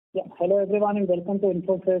Yeah. Hello everyone and welcome to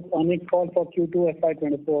Infosys earnings call for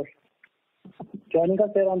Q2FY24. Joining us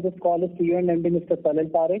here on this call is CEO and MD Mr.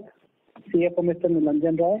 Salil Parekh, CFO Mr.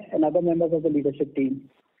 Nilanjan Roy, and other members of the leadership team.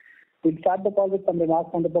 We'll start the call with some remarks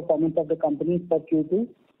on the performance of the company for Q2,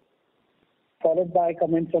 followed by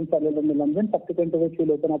comments from Salil and Nilanjan, subsequent to which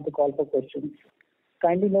we'll open up the call for questions.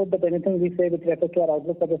 Kindly note that anything we say with reference to our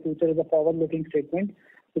outlook for the future is a forward-looking statement,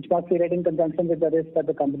 which must be read in conjunction with the risks that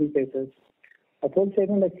the company faces. A full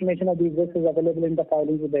statement explanation of these risks is available in the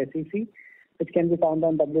filings with the SEC, which can be found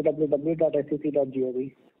on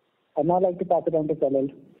www.sec.gov. I'd now like to pass it on to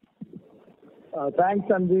Salil. Thanks,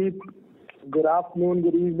 Sandeep. Good afternoon,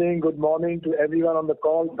 good evening, good morning to everyone on the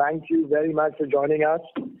call. Thank you very much for joining us.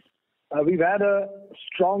 We've had a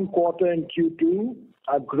strong quarter in Q2.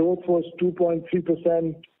 Our growth was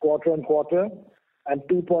 2.3% quarter-on-quarter and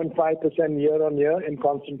 2.5% year-on-year in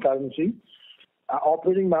constant currency. Our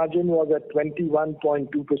operating margin was at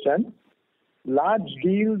 21.2%. Large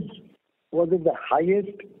deals was at the highest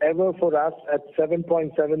ever for us at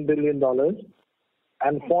 $7.7 billion,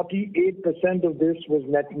 and 48% of this was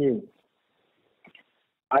net new.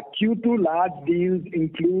 Our Q2 large deals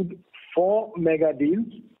include 4 mega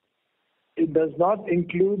deals. It does not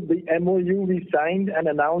include the MOU we signed and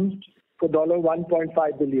announced for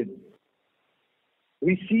 $1.5 billion.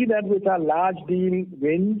 We see that with our large deal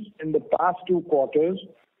wins in the past 2 quarters,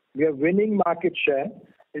 we are winning market share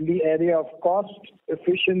in the area of cost,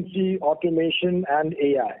 efficiency, automation, and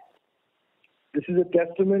AI. This is a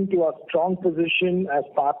testament to our strong position as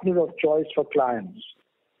partner of choice for clients.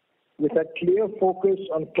 With a clear focus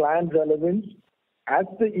on client relevance, as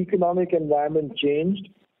the economic environment changed,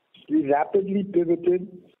 we rapidly pivoted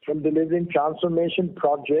from delivering transformation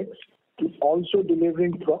projects to also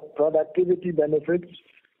delivering productivity benefits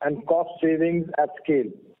and cost savings at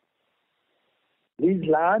scale. These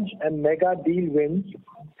large and mega deal wins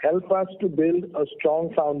help us to build a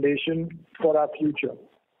strong foundation for our future.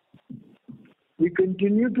 We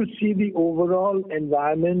continue to see the overall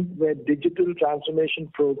environment where digital transformation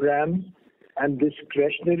programs and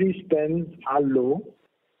discretionary spends are low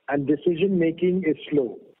and decision making is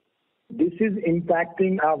slow. This is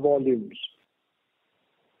impacting our volumes.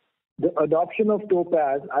 The adoption of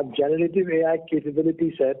Topaz, our generative AI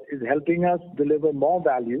capability set, is helping us deliver more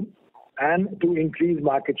value and to increase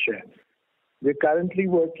market share. We're currently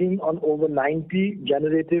working on over 90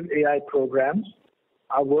 generative AI programs.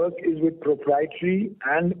 Our work is with proprietary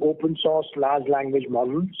and open source large language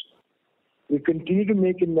models. We continue to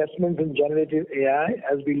make investments in generative AI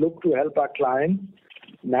as we look to help our clients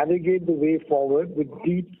navigate the way forward with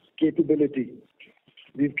deep capability.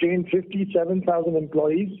 We've trained 57,000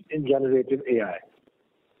 employees in generative AI.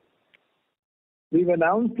 We've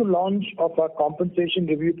announced the launch of our compensation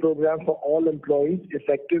review program for all employees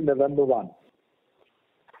effective November 1.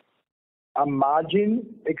 Our margin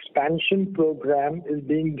expansion program is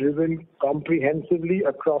being driven comprehensively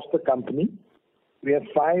across the company. We have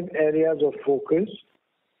 5 areas of focus: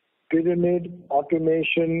 pyramid,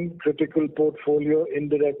 automation, critical portfolio,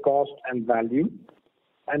 indirect cost, and value.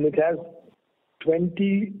 And it has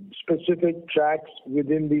 20 specific tracks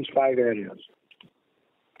within these 5 areas.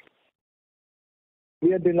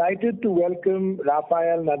 We are delighted to welcome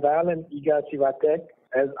Rafael Nadal and Iga Swiatek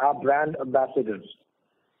as our brand ambassadors.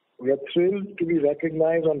 We are thrilled to be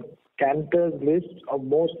recognized on Cantor's list of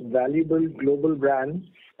most valuable global brands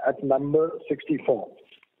at number 64.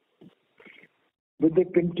 With the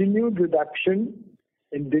continued reduction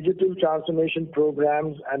in digital transformation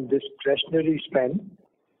programs and discretionary spend,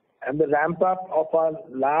 and the ramp-up of our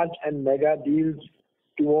large and mega deals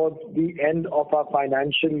towards the end of our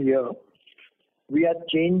financial year, we are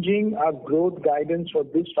changing our growth guidance for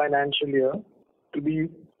this financial year to be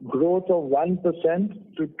growth of 1%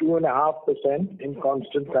 to 2.5% in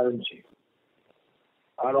constant currency.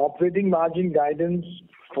 Our operating margin guidance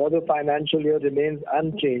for the financial year remains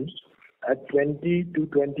unchanged at 20 to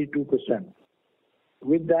 22%.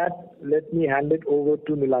 With that, let me hand it over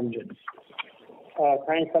to Nilanjan.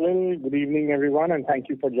 Thanks, Salil. Good evening, everyone, and thank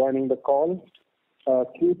you for joining the call.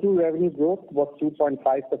 Q2 revenue growth was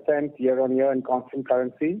 2.5% year-on-year in constant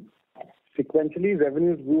currency. Sequentially,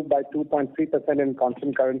 revenues grew by 2.3% in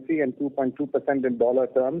constant currency and 2.2% in dollar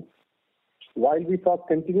terms. While we saw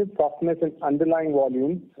continued softness in underlying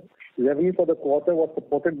volumes, revenue for the quarter was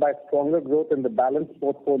supported by stronger growth in the balanced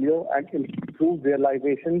portfolio and improved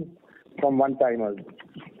realizations from one-timers.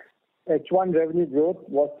 H1 revenue growth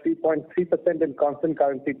was 3.3% in constant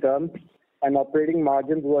currency terms, and operating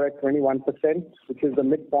margins were at 21%, which is the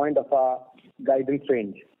midpoint of our guidance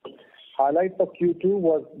range. Highlight for Q2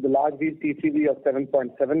 was the large deal TCV of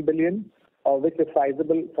 $7.7 billion, of which a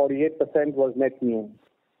sizable 48% was net new.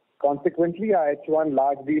 Consequently, our H1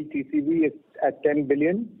 large deal TCV is at 10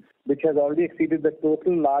 billion, which has already exceeded the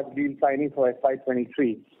total large deal signing for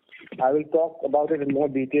FY23. I will talk about it in more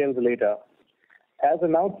details later. As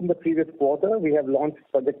announced in the previous quarter, we have launched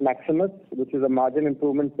Project Maximus, which is a margin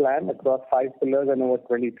improvement plan across 5 pillars and over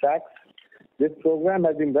 20 tracks. This program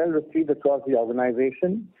has been well received across the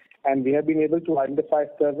organization, and we have been able to identify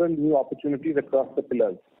several new opportunities across the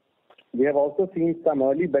pillars. We have also seen some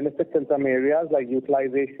early benefits in some areas like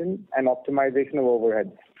utilization and optimization of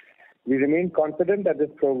overheads. We remain confident that this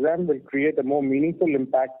program will create a more meaningful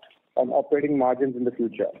impact on operating margins in the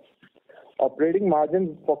future. Operating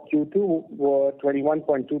margins for Q2 were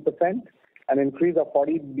 21.2%, an increase of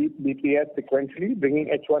 40 BPS sequentially, bringing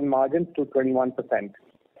H1 margins to 21%.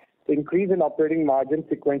 Increase in operating margin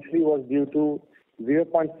sequentially was due to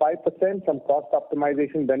 0.5% from cost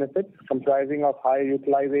optimization benefits comprising of higher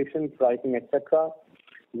utilization, pricing, etc.,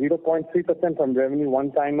 0.3% from revenue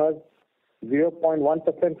one-timers,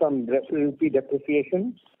 0.1% from rupee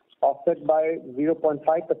depreciation, offset by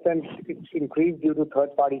 0.5% increase due to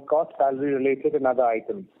third-party costs, salary-related and other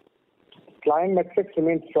items. Client metrics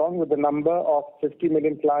remain strong with the number of $50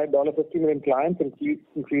 million clients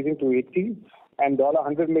increasing to 80 and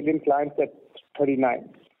 $100 million clients at 39,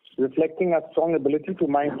 reflecting our strong ability to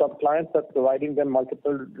mine top clients by providing them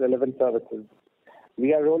multiple relevant services.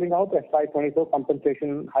 We are rolling out FY24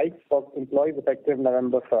 compensation hikes for employees effective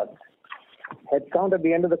November 1st. Headcount at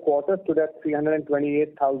the end of the quarter stood at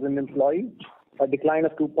 328,000 employees, a decline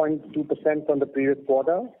of 2.2% from the previous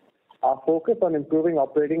quarter. Our focus on improving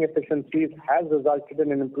operating efficiencies has resulted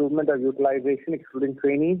in an improvement of utilization, excluding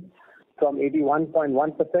trainees, from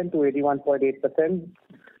 81.1% to 81.8%,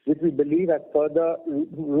 which we believe has further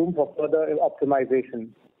room for further optimization.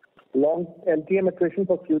 Long LTM attrition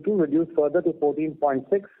for Q2 reduced further to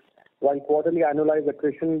 14.6, while quarterly annualized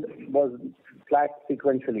attrition was flattish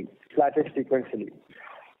sequentially.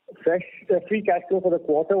 Free cash flow for the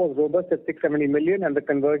quarter was robust at 670 million, and the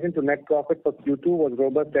conversion to net profit for Q2 was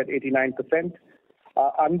robust at 89%.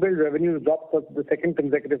 Unbilled revenues dropped for the second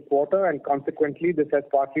consecutive quarter, and consequently, this has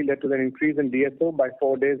partly led to an increase in DSO by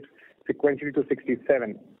 4 days sequentially to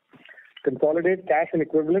 67. Consolidated cash and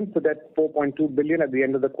equivalents stood at 4.2 billion at the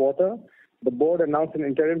end of the quarter. The board announced an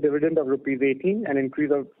interim dividend of rupees 18, an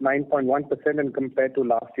increase of 9.1% when compared to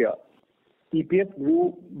last year. EPS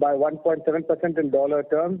grew by 1.7% in dollar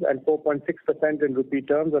terms and 4.6% in rupee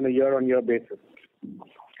terms on a year-on-year basis.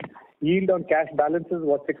 Yield on cash balances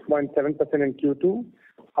was 6.7% in Q2.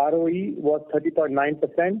 ROE was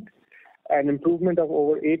 30.9%, an improvement of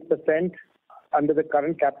over 8% under the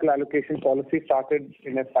current capital allocation policy started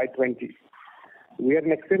in FY20. We had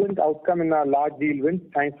an excellent outcome in our large deal wins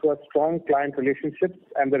thanks to our strong client relationships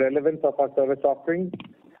and the relevance of our service offerings.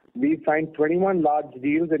 We signed 21 large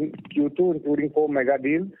deals in Q2, including 4 mega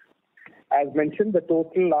deals. As mentioned, the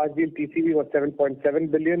total large deal TCV was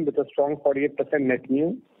 7.7 billion with a strong 48% net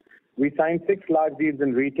new. We signed 6 large deals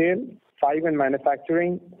in retail, 5 in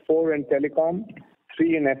manufacturing, 4 in telecom,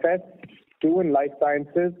 3 in FS, 2 in life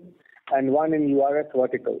sciences, and 1 in URS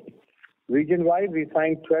vertical. Region-wise, we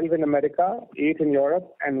signed 12 in America, 8 in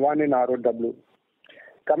Europe, and 1 in ROW.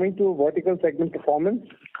 Coming to vertical segment performance,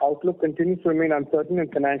 outlook continues to remain uncertain in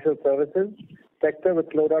financial services sector with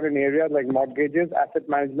slowdown in areas like mortgages, asset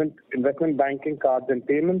management, investment banking, cards and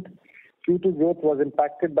payment. Q2 growth was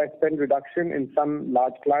impacted by spend reduction in some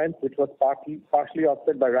large clients, which was partially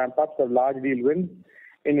offset by ramp-ups of large deal wins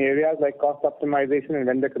in areas like cost optimization and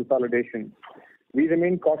vendor consolidation. We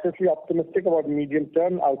remain cautiously optimistic about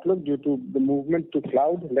medium-term outlook due to the movement to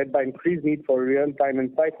cloud led by increased need for real-time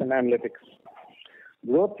insights and analytics.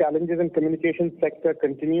 Growth challenges in communications sector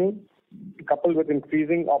continue, coupled with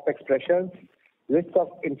increasing OPEX pressures. Risk of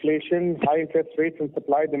inflation, high interest rates, and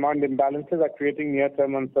supply-demand imbalances are creating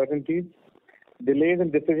near-term uncertainties. Delays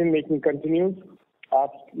in decision-making continues. Our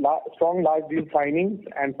strong large deal signings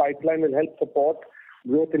and pipeline will help support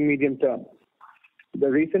growth in medium term. The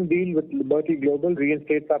recent deal with Liberty Global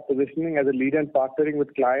reinstates our positioning as a leader in partnering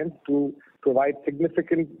with clients to provide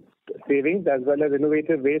significant savings as well as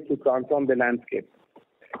innovative ways to transform the landscape.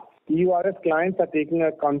 EURS clients are taking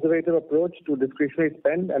a conservative approach to discretionary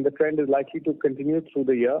spend, and the trend is likely to continue through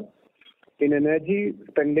the year. In energy,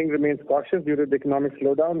 spending remains cautious due to the economic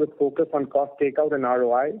slowdown with focus on cost takeout and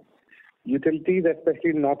ROI. Utilities,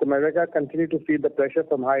 especially in North America, continue to feel the pressure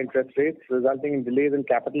from high interest rates, resulting in delays in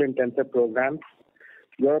capital-intensive programs.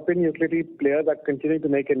 European utility players are continuing to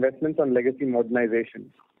make investments on legacy modernization.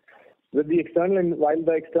 While the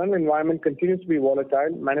external environment continues to be volatile,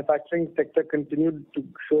 manufacturing sector continued to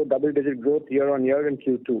show double-digit growth year-on-year in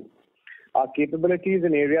Q2. Our capabilities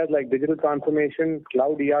in areas like digital transformation,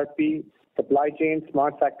 cloud ERP, supply chain,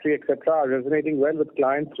 smart factory, etc., are resonating well with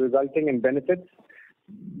clients, resulting in benefits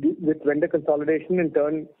with vendor consolidation, in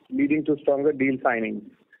turn leading to stronger deal signings.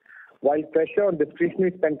 While pressure on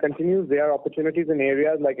discretionary spend continues, there are opportunities in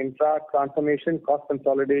areas like infra, transformation, cost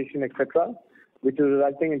consolidation, etc., which is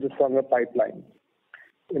resulting into stronger pipeline.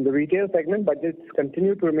 In the retail segment, budgets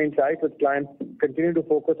continue to remain tight, with clients continue to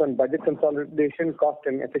focus on budget consolidation, cost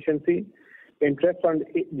and efficiency. Interest on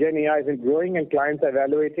Gen AI is growing, and clients are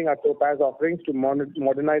evaluating our Topaz offerings to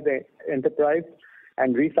modernize the enterprise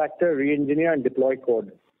and refactor, re-engineer, and deploy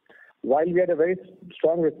code. While we had a very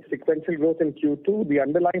strong sequential growth in Q2, the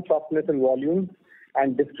underlying softness in volumes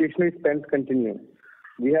and discretionary spends continue.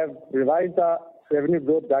 We have revised our revenue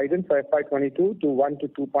growth guidance for FY22 to 1 to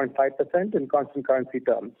 2.5% in constant currency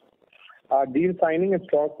terms. Our deal signing and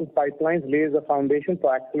strong pipelines lays a foundation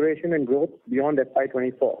for acceleration and growth beyond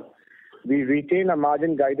FY24. We retain a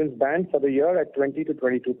margin guidance band for the year at 20 to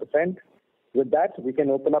 22%. With that, we can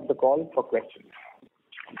open up the call for questions.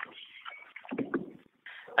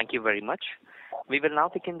 Thank you very much. We will now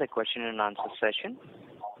begin the question and answer session.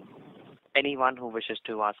 Anyone who wishes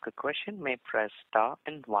to ask a question may press star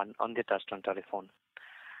and 1 on their touchtone telephone.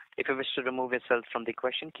 If you wish to remove yourself from the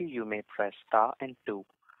question queue, you may press star and 2.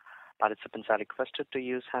 Participants are requested to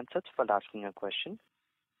use handsets while asking a question.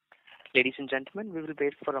 Ladies and gentlemen, we will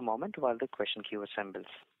wait for a moment while the question queue assembles.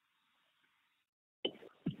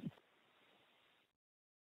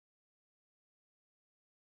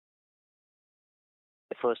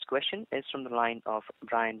 The first question is from the line of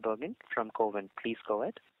Bryan Bergin from Cowen. Please go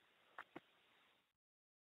ahead.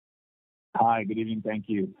 Hi, good evening. Thank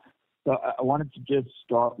you. So I wanted to just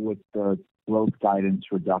start with the growth guidance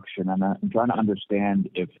reduction. I'm trying to understand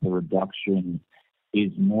if the reduction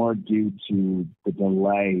is more due to the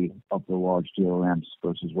delay of the large deal ramps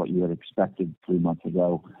versus what you had expected 3 months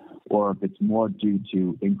ago, or if it's more due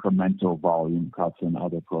to incremental volume cuts and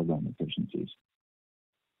other program efficiencies.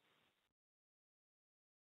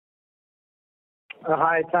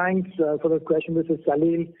 Hi, thanks for the question. This is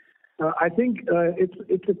Salil. I think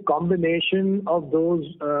it's a combination of those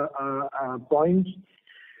points.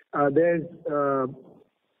 There's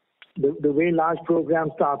the way large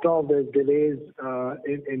programs start off, there's delays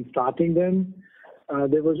in starting them.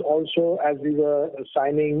 There was also, as we were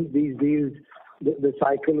signing these deals, the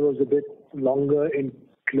cycle was a bit longer in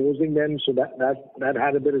closing them, so that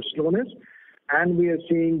had a bit of slowness. And we are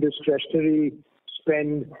seeing discretionary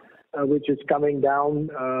spend, which is coming down,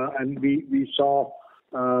 and we saw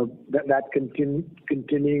that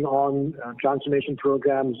continuing on, transformation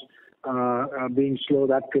programs being slow,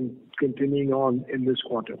 that continuing on in this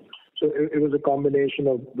quarter. So it was a combination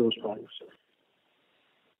of those points.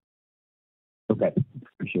 Okay,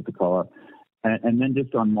 appreciate the call. And then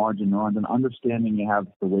just on margin, on an understanding you have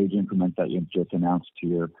the wage increment that you've just announced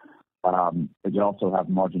here, but you also have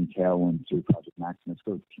margin tailwind through Project Maximus.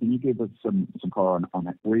 So can you give us some color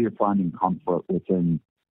on where you're finding comfort within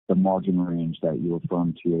the margin range that you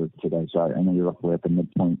affirmed here today? So I know you're roughly at the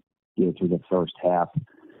midpoint here through the first half.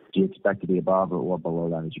 Do you expect to be above or below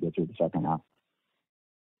that as you go through the second half?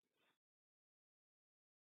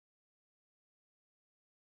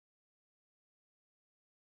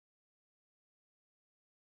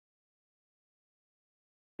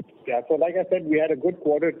 Yeah, so like I said, we had a good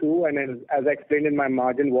quarter too, and as I explained in my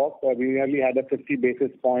margin walk, we nearly had a 50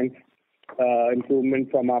 basis points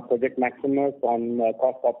improvement from our Project Maximus on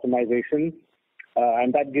cost optimization,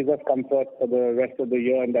 and that gives us comfort for the rest of the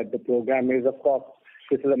year, and that the program is, of course,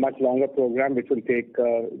 this is a much longer program which will take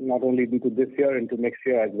not only into this year, into next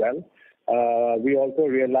year as well. We also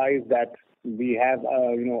realize that we have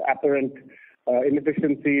apparent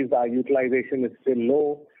inefficiencies. Our utilization is still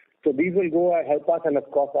low. So these will go help us and,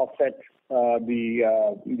 of course, offset the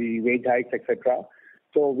wage hikes, etc.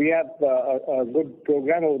 So we have a good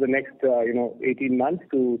program over the next 18 months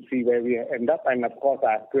to see where we end up. And, of course,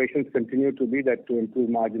 our aspirations continue to be that to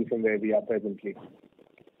improve margins from where we are presently.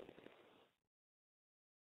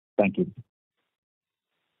 Thank you.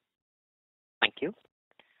 Thank you.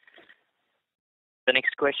 The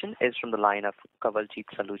next question is from the line of Kawaljeet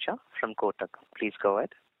Saluja from Kotak. Please go ahead.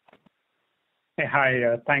 Hey,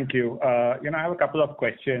 hi. Thank you. I have a couple of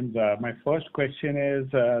questions. My first question is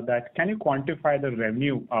that can you quantify the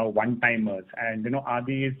revenue one-timers? And, are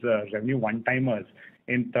these revenue one-timers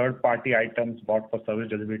in third-party items bought for service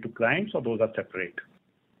delivery to clients, or those are separate?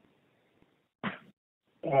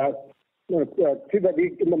 In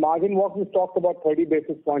the margin walk, we talked about 30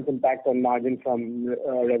 basis points impact on margin from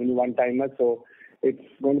revenue one-timers. So it's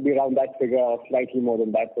going to be around that figure or slightly more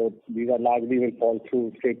than that. So these are largely will fall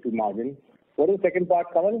through straight to margin. What is the second part,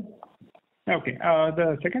 Kamal? Okay.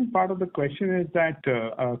 The second part of the question is that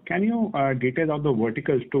can you detail out the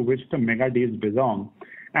verticals to which the mega deals belong?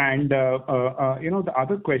 And the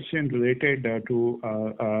other question related to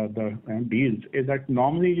the deals is that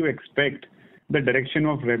normally you expect the direction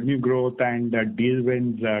of revenue growth and deal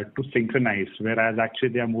wins to synchronize, whereas actually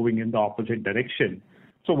they are moving in the opposite direction.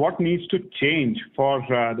 So what needs to change for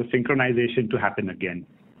the synchronization to happen again?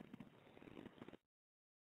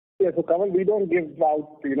 Yeah, so Kamal, we don't give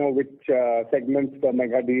out, which segments the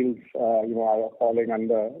mega deals, are falling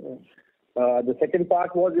under. The second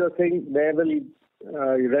part was you're saying where will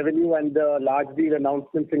revenue and the large deal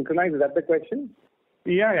announcement synchronize? Is that the question?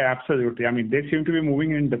 Yeah, absolutely. I mean, they seem to be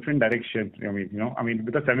moving in different directions.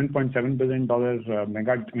 With a $7.7 billion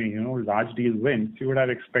mega, large deal wins, you would have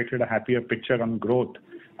expected a happier picture on growth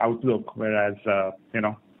outlook, whereas,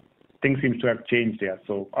 things seem to have changed there.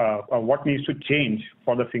 So what needs to change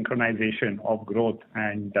for the synchronization of growth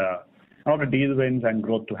and all the deal wins and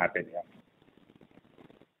growth to happen? Yeah.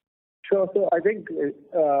 Sure. So I think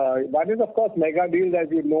one is, of course, mega deals, as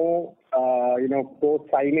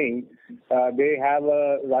post-signing, they have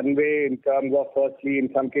a runway in terms of, firstly, in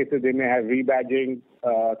some cases, they may have rebadging.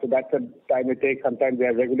 So that's the time it takes. Sometimes they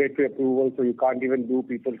have regulatory approval, so you can't even do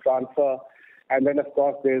people transfer. And then, of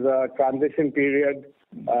course, there's a transition period.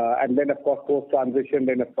 And then, of course, post-transition,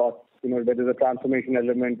 then, of course, there is a transformation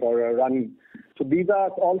element or a run. So these are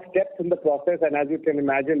all steps in the process. And as you can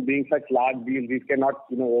imagine, being such large deals, these cannot,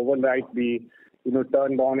 overnight be,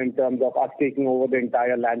 turned on in terms of us taking over the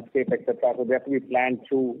entire landscape, etc. So they have to be planned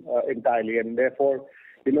through entirely. And therefore,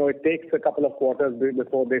 it takes a couple of quarters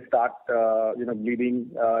before they start, bleeding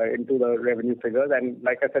into the revenue figures. And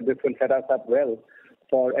like I said, this will set us up well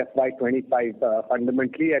for FY25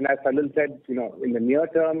 fundamentally. And as Salil said, in the near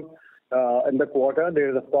term, in the quarter, there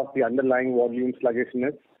is, of course, the underlying volume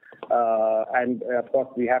sluggishness. And, of course,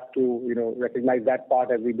 we have to, recognize that part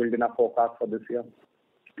as we build in our forecast for this year.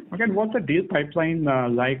 Again, what's the deal pipeline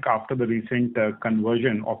like after the recent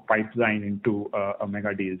conversion of pipeline into a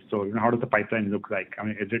mega deal? So, how does the pipeline look like? I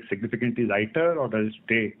mean, is it significantly lighter or does it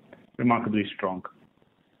stay remarkably strong?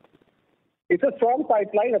 It's a strong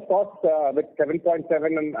pipeline, of course, with 7.7,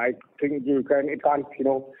 and I think it can't,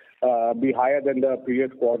 be higher than the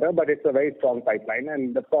previous quarter, but it's a very strong pipeline.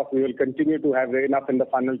 And of course, we will continue to have enough in the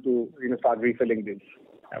funnel to, start refilling deals.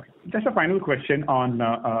 Okay. Just a final question on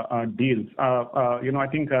deals. I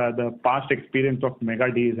think the past experience of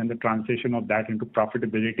mega deals and the transition of that into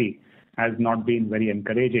profitability has not been very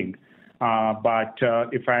encouraging. But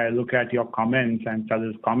if I look at your comments and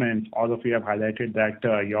Salil's comments, all of you have highlighted that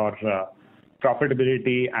your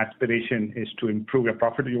profitability aspiration is to improve your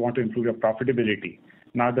profit. You want to improve your profitability.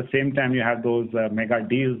 Now, at the same time, you have those mega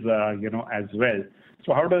deals, as well.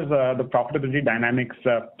 So how does the profitability dynamics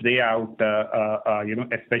play out,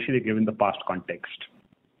 especially given the past context?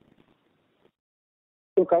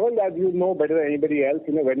 So, Kamal, as you know better than anybody else,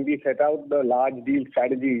 when we set out the large deal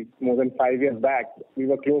strategy more than 5 years back, we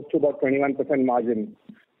were close to about 21% margin.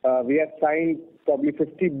 We have signed probably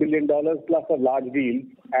 $50 billion plus of large deals,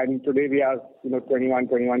 and today we are,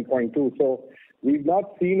 21.2. So we've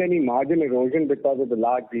not seen any margin erosion because of the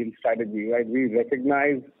large deal strategy, right? We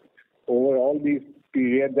recognize over all these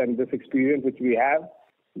periods and this experience which we have,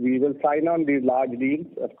 we will sign on these large deals.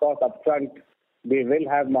 Of course, upfront, they will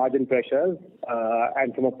have margin pressures.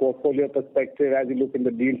 And from a portfolio perspective, as you look in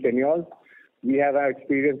the deal tenures, we have our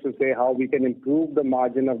experience to say how we can improve the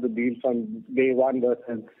margin of the deal from day one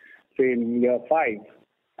versus, say, in year 5.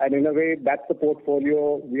 And in a way, that's the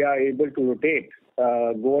portfolio we are able to rotate,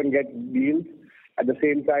 go and get deals. At the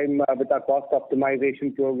same time, with our cost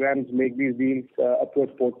optimization programs, make these deals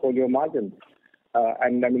approach portfolio margins.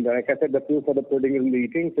 And I mean, like I said, the proof of the pudding is in the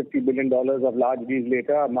eating. $50 billion of large deals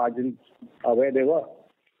later, our margins are where they were.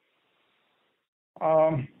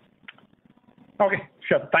 Okay,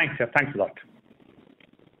 sure. Thanks. Yeah, thanks a lot.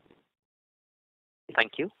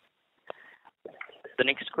 Thank you. The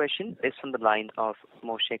next question is from the line of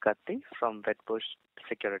Moshe Katri from Wedbush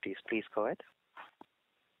Securities. Please go ahead.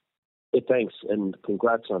 Hey, thanks, and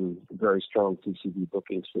congrats on very strong TCV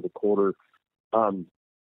bookings for the quarter.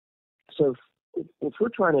 So if we're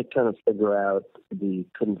trying to kind of figure out the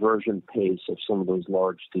conversion pace of some of those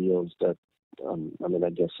large deals that, I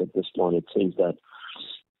guess at this point it seems that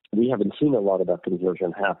we haven't seen a lot of that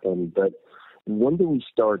conversion happen, but when do we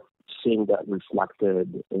start seeing that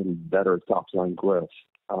reflected in better top-line growth?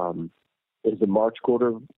 Is the March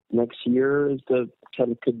quarter next year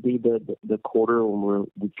could be the quarter when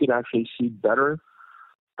we could actually see better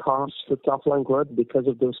costs for top-line growth because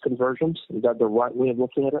of those conversions? Is that the right way of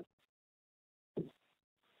looking at it?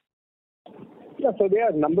 Yeah, so there are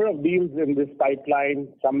a number of deals in this pipeline.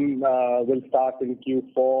 Some will start in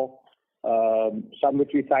Q4. Some which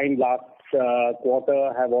we signed last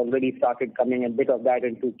quarter have already started coming, a bit of that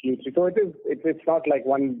into Q3. So it's not like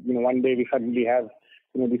one day we suddenly have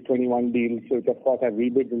these 21 deals, which of course have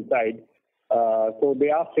rebids inside. So they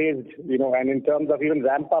are phased, and in terms of even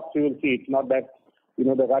ramp ups, you will see it's not that you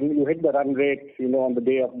hit the run rate on the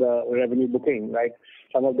day of the revenue booking, right?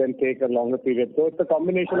 Some of them take a longer period. So it's a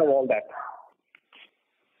combination of all that.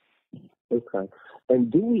 Okay. And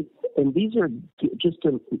these are, just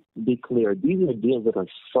to be clear, these are deals that are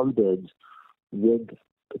funded with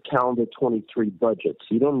the calendar 23 budgets.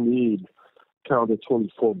 You don't need calendar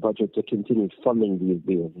 24 budget to continue funding these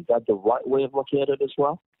deals. Is that the right way of looking at it as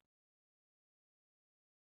well?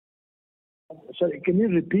 Sorry, can you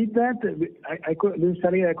repeat that? I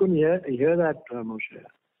couldn't hear that, Moshe.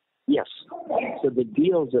 Yes. So the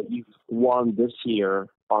deals that you've won this year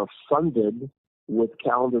are funded with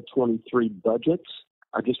calendar 23 budgets.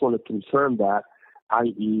 I just want to confirm that,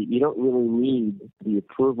 i.e., you don't really need the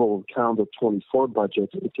approval of calendar 24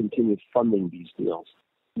 budgets to continue funding these deals.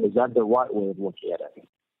 Is that the right way of looking at it?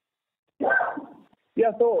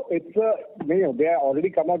 Yeah, so it's they are already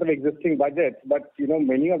come out of existing budgets, but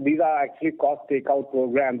many of these are actually cost takeout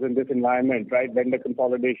programs in this environment, right? Vendor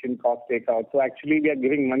consolidation, cost takeout. So actually, we are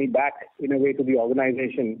giving money back in a way to the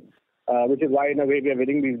organization, which is why in a way we are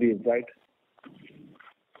winning these deals, right?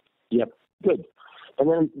 Yep, good. And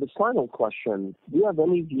then the final question: do you have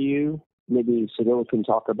any view? Maybe Sunil can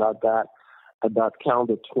talk about that, about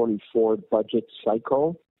calendar 24 budget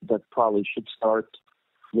cycle that probably should start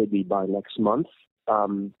maybe by next month.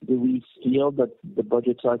 Do we feel that the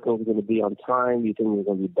budget cycle is going to be on time? Do you think there's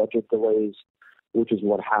going to be budget delays, which is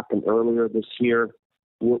what happened earlier this year?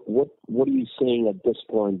 What are you seeing at this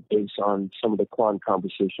point based on some of the client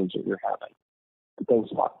conversations that you're having?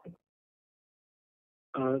 Thanks a lot.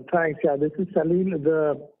 Thanks. Yeah, this is Salil.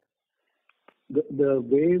 The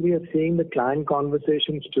way we are seeing the client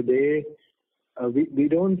conversations today, we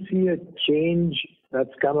don't see a change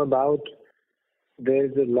that's come about.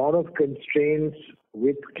 There's a lot of constraints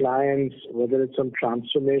with clients, whether it's on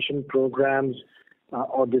transformation programs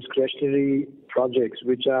or discretionary projects,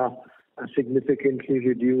 which are significantly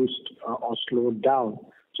reduced or slowed down.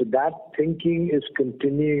 So that thinking is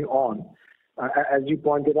continuing on. As you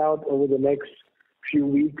pointed out, over the next few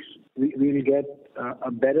weeks, we'll get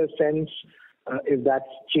a better sense if that's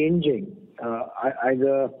changing,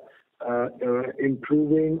 either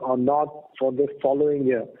improving or not for the following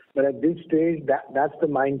year. But at this stage, that's the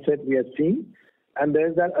mindset we are seeing. And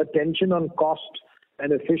there's that attention on cost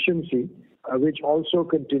and efficiency, which also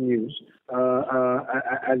continues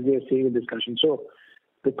as we are seeing in discussion. So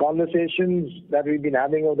the conversations that we've been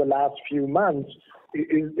having over the last few months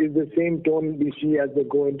is the same tone we see as they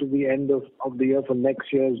go into the end of the year for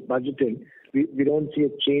next year's budgeting. We don't see a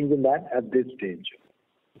change in that at this stage.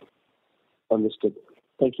 Understood.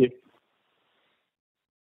 Thank you.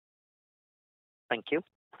 Thank you.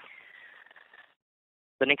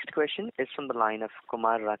 The next question is from the line of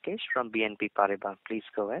Kumar Rakesh from BNP Paribas. Please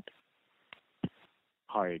go ahead.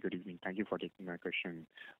 Hi, good evening. Thank you for taking my question.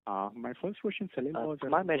 My first question, Salil, was...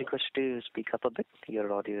 Kumar, may I request you to speak up a bit?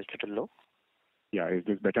 Your audio is a little low. Yeah, is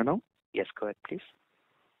this better now? Yes, go ahead, please.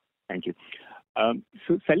 Thank you.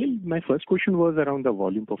 So, Salil, my first question was around the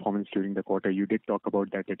volume performance during the quarter. You did talk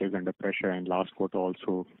about that it is under pressure, and last quarter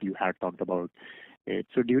also you had talked about it.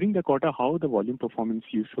 So, during the quarter, how the volume performance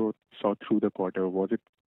you saw through the quarter? Was it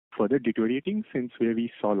further deteriorating since where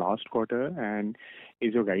we saw last quarter? And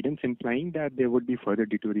is your guidance implying that there would be further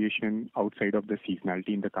deterioration outside of the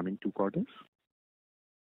seasonality in the coming 2 quarters?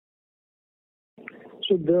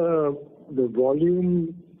 So the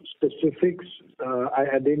volume specifics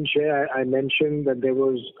I didn't share. I mentioned that there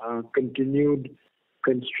was continued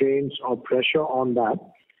constraints or pressure on that.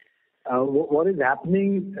 What is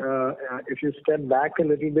happening, if you step back a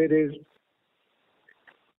little bit, is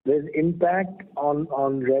there's impact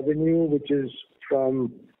on revenue, which is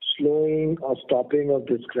from slowing or stopping of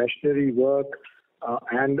discretionary work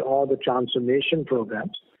and or the transformation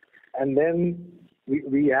programs. And then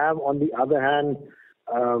we have, on the other hand,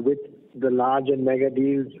 with the large and mega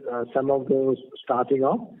deals, some of those starting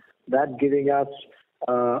off, that giving us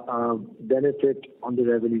benefit on the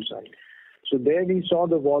revenue side. So there we saw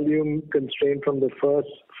the volume constraint from the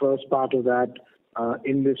first part of that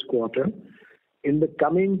in this quarter. In the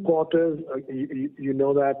coming quarters, you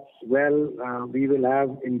know that well, we will have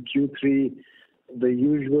in Q3 the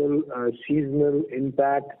usual seasonal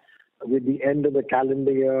impact with the end of the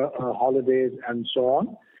calendar year, holidays and so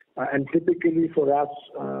on. And typically for us,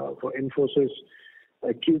 for Infosys,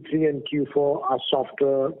 Q3 and Q4 are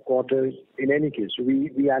softer quarters in any case. So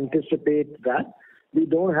we anticipate that. We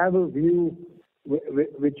don't have a view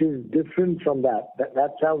which is different from that.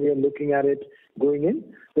 That's how we are looking at it going in.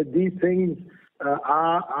 But these things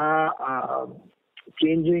are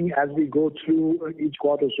changing as we go through each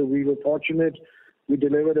quarter. So we were fortunate. We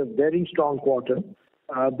delivered a very strong quarter.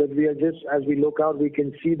 But we are just, as we look out, we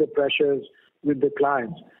can see the pressures with the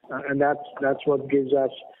clients. And that's what gives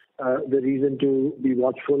us the reason to be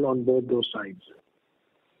watchful on both those sides.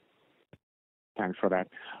 Thanks for that.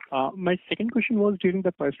 My second question was, during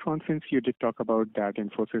the press conference, you did talk about that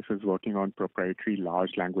Infosys is working on proprietary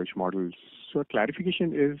large language models. So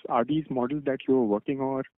clarification is, are these models that you are working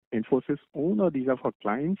on Infosys own, or these are for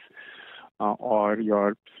clients or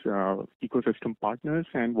your ecosystem partners?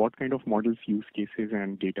 And what kind of models, use cases,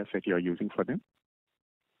 and data set you are using for them?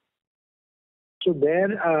 So there,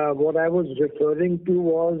 what I was referring to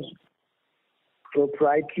was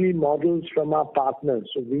proprietary models from our partners.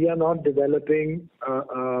 So we are not developing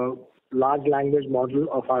a large language model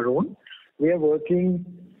of our own. We are working,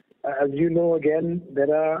 as you know, again,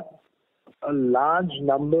 there are a large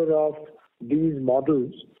number of these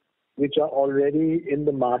models which are already in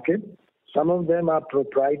the market. Some of them are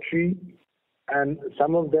proprietary and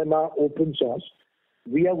some of them are open source.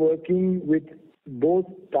 We are working with both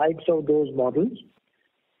types of those models.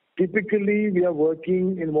 Typically, we are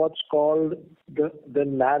working in what's called the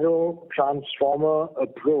narrow transformer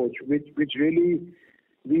approach, which really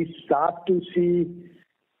we start to see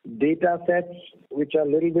data sets which are a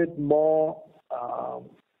little bit more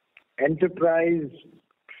enterprise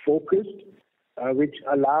focused, which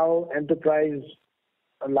allow enterprise,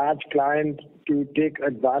 a large client, to take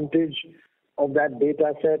advantage of that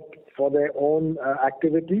data set for their own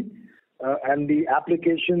activity. And the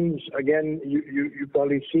applications, again, you've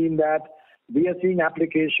probably seen that. We are seeing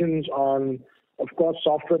applications on, of course,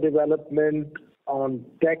 software development, on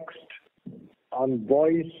text, on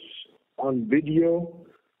voice, on video.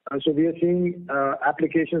 So we are seeing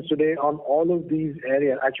applications today on all of these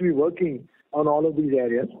areas, actually working on all of these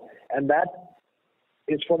areas. And that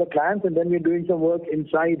is for the clients. And then we're doing some work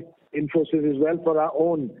inside Infosys as well for our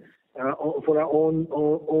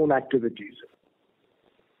own activities.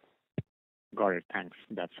 Got it. Thanks.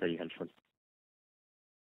 That's very helpful.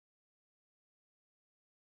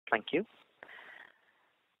 Thank you.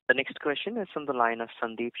 The next question is from the line of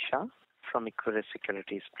Sandeep Shah from Equirus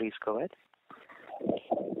Securities. Please go ahead.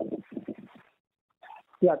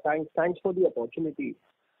 Yeah, thanks for the opportunity.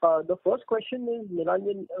 The first question is,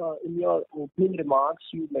 Nilanjan, in your opening remarks,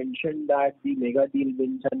 you mentioned that the mega deal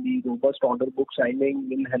wins and the robust order book signing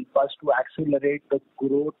will help us to accelerate the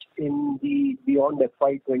growth in the beyond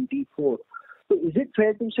FY24. So is it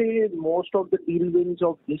fair to say most of the deal wins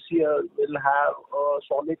of this year will have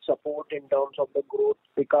solid support in terms of the growth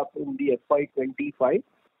pickup in the FY25?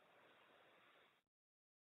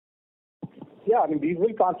 Yeah, I mean, these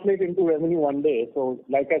will translate into revenue one day. So,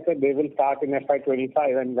 like I said, they will start in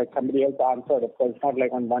FY25, and like somebody else answered, of course, it's not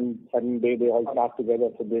like on one sudden day they all start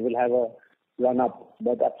together. So they will have a run-up.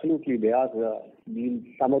 But absolutely, they are deals.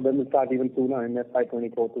 Some of them will start even sooner in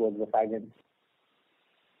FY24 towards the fag end.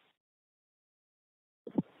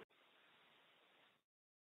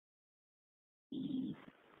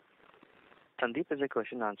 Sandeep, is the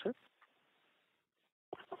question answered?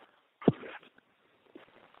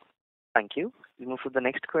 Thank you. We move to the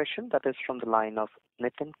next question. That is from the line of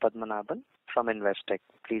Nitin Padmanabhan from Investec.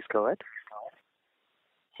 Please go ahead.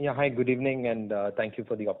 Yeah, hi, good evening, and thank you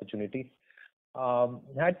for the opportunity. I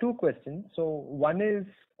had two questions. So one is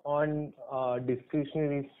on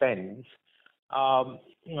discretionary spends.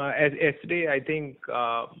 As yesterday, I think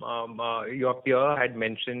your peer had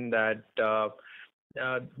mentioned that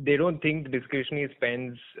they don't think discretionary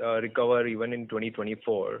spends recover even in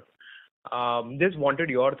 2024. Just wanted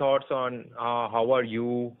your thoughts on how are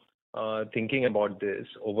you thinking about this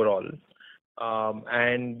overall.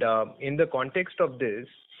 And in the context of this,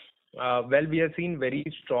 well, we have seen very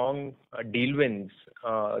strong deal wins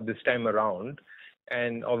this time around.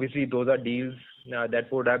 And obviously, those are deals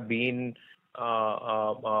that would have been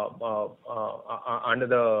under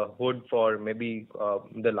the hood for maybe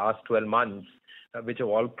the last 12 months, which have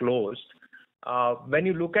all closed. When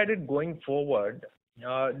you look at it going forward,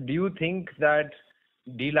 do you think that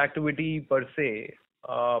deal activity per se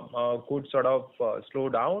could sort of slow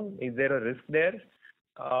down? Is there a risk there?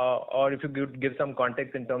 Or if you could give some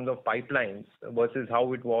context in terms of pipelines versus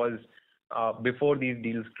how it was before these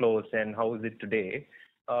deals closed and how is it today?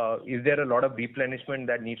 Is there a lot of replenishment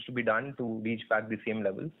that needs to be done to reach back the same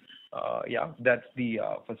levels? Yeah, that's the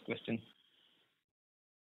first question.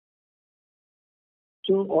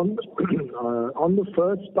 So on on the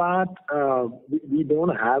first part, we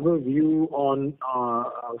don't have a view on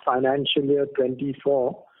financial year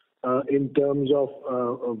 24 in terms of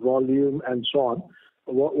volume and so on.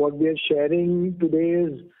 What we are sharing today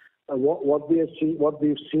is what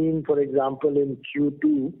we've seen, for example, in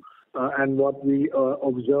Q2, and what we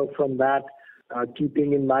observe from that,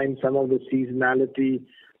 keeping in mind some of the seasonality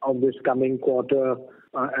of this coming quarter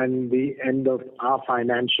and the end of our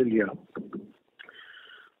financial year.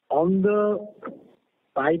 On the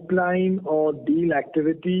pipeline or deal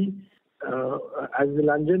activity, as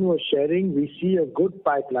Nilanjan was sharing, we see a good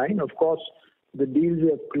pipeline. Of course, the deals we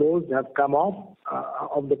have closed have come out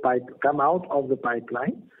of the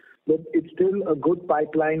pipeline, but it's still a good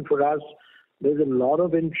pipeline for us. There's a lot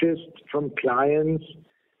of interest from clients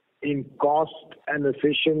in cost and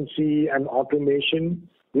efficiency and automation,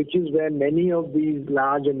 which is where many of these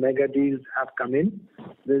large and mega deals have come in.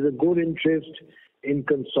 There's a good interest in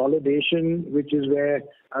consolidation, which is where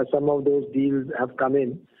some of those deals have come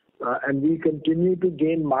in. And we continue to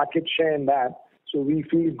gain market share in that, so we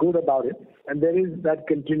feel good about it. And there is that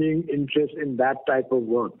continuing interest in that type of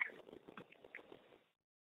work.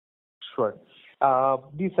 Sure.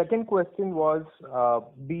 The second question was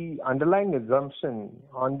the underlying assumption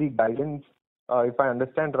on the guidance, if I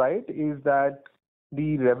understand right, is that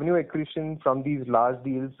the revenue accretion from these large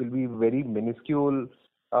deals will be very minuscule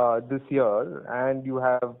this year, and you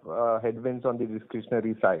have headwinds on the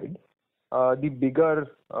discretionary side. The bigger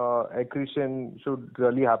accretion should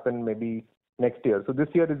really happen maybe next year. So this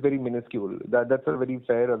year is very minuscule. That's a very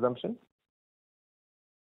fair assumption?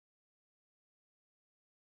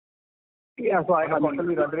 Yeah, so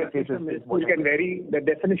minuscule can vary. The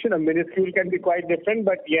definition of minuscule can be quite different,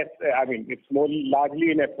 but yes, I mean, it's more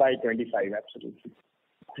largely in FY25, absolutely.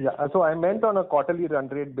 Yeah, so I meant on a quarterly run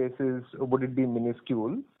rate basis, would it be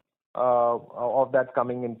minuscule of that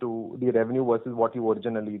coming into the revenue versus what you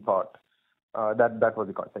originally thought? That was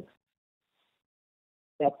the context.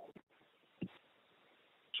 Yep.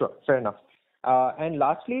 Sure, fair enough. And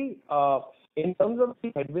lastly, in terms of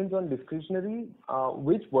the headwinds on discretionary,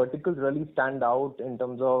 which verticals really stand out in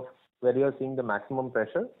terms of where you are seeing the maximum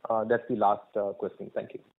pressure? That's the last question.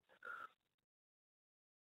 Thank you.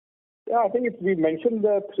 Yeah, I think we mentioned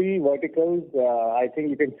the three verticals. I think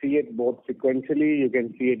you can see it both sequentially, you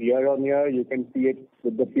can see it year on year, you can see it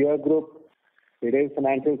with the peer group. It is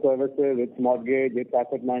financial services, it's mortgage, it's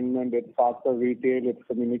asset management, it's parts of retail, it's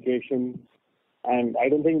communication. And I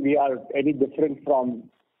don't think we are any different from,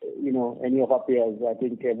 any of our peers. I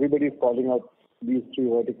think everybody is calling out these three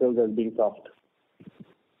verticals as being soft.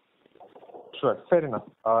 Sure, fair enough.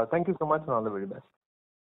 Thank you so much and all the very best.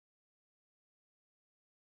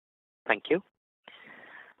 Thank you.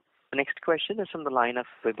 The next question is from the line of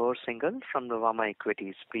Vibhor Singhal from Nuvama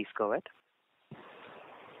Equities. Please go ahead.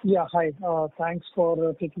 Yeah, hi. Thanks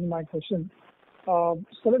for taking my question.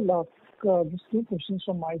 Salil, just two questions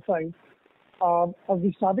from my side.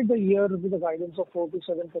 We started the year with a guidance of 4 to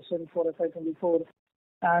 7% for FY24,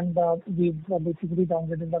 and we've basically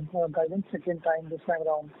downgraded the guidance second time this time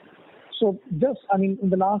around. So in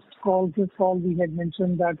the last call, we had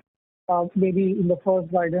mentioned that maybe in the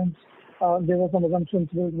first guidance, there were some assumptions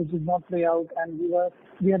which did not play out, and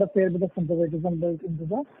we had a fair bit of conservatism built into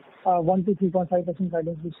the 1 to 3.5%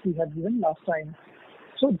 guidance which we had given last time.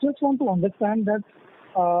 So just want to understand that,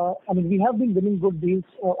 we have been winning good deals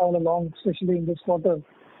all along, especially in this quarter.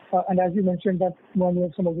 And as you mentioned that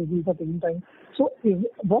some of the deals are taking time. So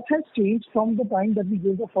what has changed from the time that we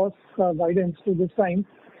gave the first guidance to this time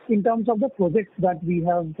in terms of the projects that we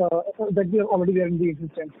have already in the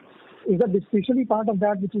existence? Is the discretionary part of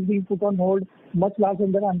that which is being put on hold much larger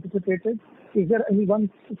than anticipated? Is there any one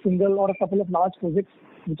single or a couple of large projects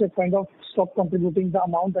which have kind of stopped contributing the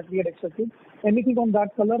amount that we had expected? Anything on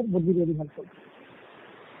that color would be really helpful.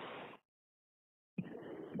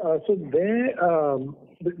 So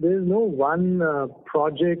there's no one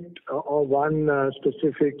project or one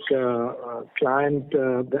specific client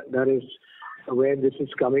that is where this is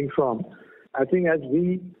coming from. I think as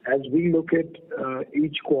we look at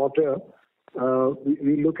each quarter,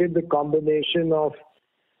 we look at the combination of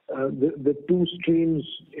the two streams,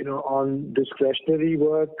 on discretionary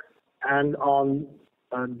work and on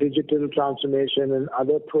digital transformation and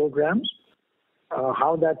other programs,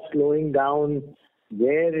 how that's slowing down,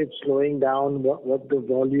 where it's slowing down, what the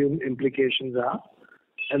volume implications are.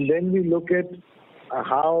 And then we look at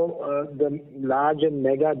how the large and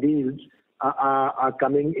mega deals are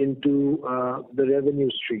coming into the revenue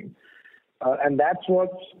stream. And that's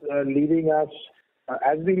what's leading us.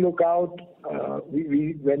 As we look out,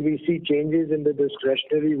 when we see changes in the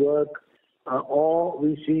discretionary work, or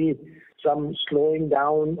we see some slowing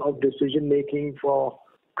down of decision making for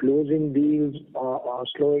closing deals or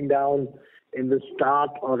slowing down in the start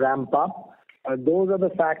or ramp up. Those are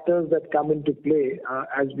the factors that come into play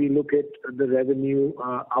as we look at the revenue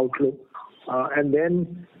outlook. And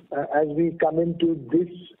then as we come into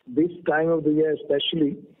this time of the year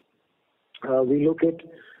especially, we look at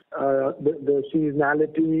the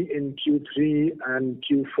seasonality in Q3 and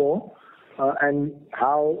Q4 and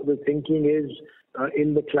how the thinking is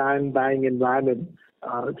in the client buying environment.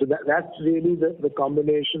 So that's really the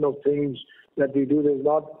combination of things that we do. There's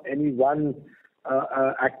not any one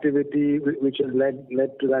activity which has led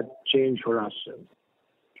to that change for us.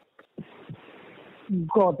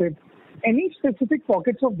 Got it. Any specific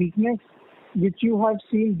pockets of weakness which you have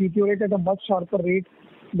seen deteriorate at a much sharper rate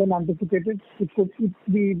than anticipated? It could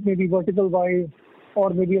be maybe vertical-wise or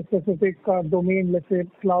maybe a specific domain, let's say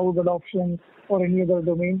cloud adoption or any other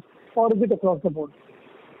domain, or is it across the board?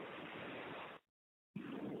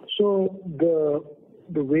 So the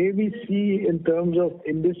way we see in terms of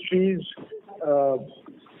industries,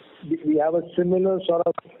 we have a similar sort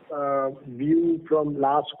of view from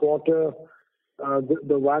last quarter.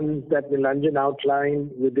 The ones that Nilanjan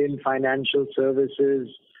outlined within financial services,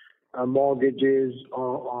 mortgages,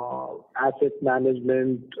 or asset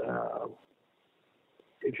management.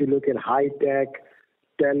 If you look at high tech,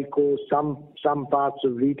 telco, some parts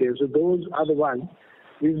of retail. So those are the ones.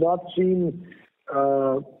 We've not seen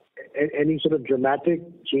any sort of dramatic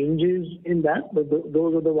changes in that, but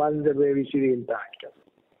those are the ones where we see the impact.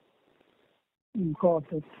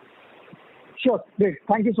 Got it. Sure. Great.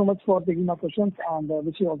 Thank you so much for taking my questions and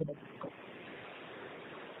wish you all the best.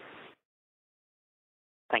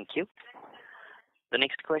 Thank you. The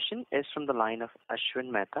next question is from the line of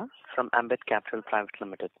Ashwin Mehta from Ambit Capital Private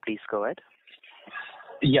Limited. Please go ahead.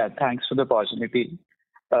 Yeah, thanks for the opportunity.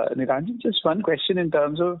 Nilanjan, just one question in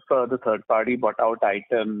terms of the third-party bought-out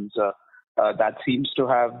items. That seems to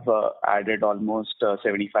have added almost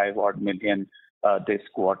 75 million this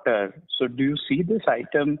quarter. So do you see this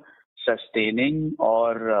item sustaining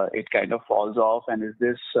or it kind of falls off? And is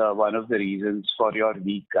this one of the reasons for your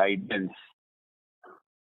weak guidance?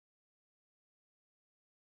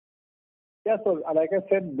 Yeah, so like I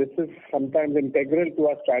said, this is sometimes integral to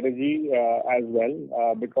our strategy as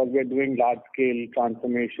well because we're doing large-scale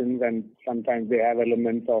transformations and sometimes they have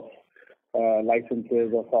elements of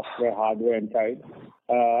licenses or software, hardware inside.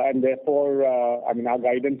 And therefore, our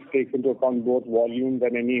guidance takes into account both volumes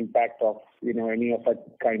and any impact of, any of that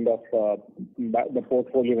kind of the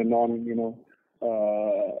portfolio, the non,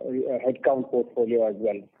 headcount portfolio as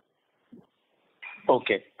well.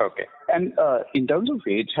 Okay. And in terms of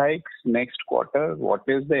wage hikes next quarter, what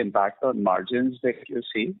is the impact on margins that you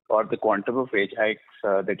see or the quantum of wage hikes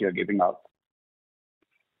that you're giving out?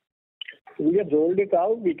 We have rolled it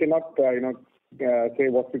out. We cannot, say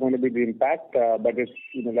what's going to be the impact, but it's,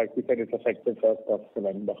 like we said, it's effective 1st of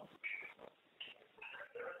November.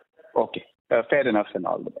 Okay. Fair enough and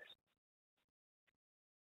all the best.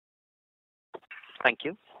 Thank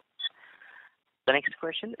you. The next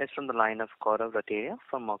question is from the line of Gaurav Rateria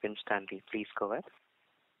from Morgan Stanley. Please go ahead.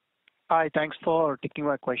 Hi, thanks for taking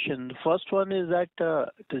my question. The first one is that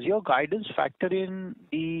does your guidance factor in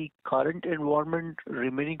the current environment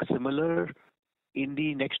remaining similar in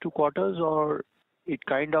the next 2 quarters, or it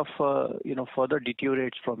kind of further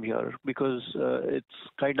deteriorates from here because it's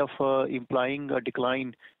kind of implying a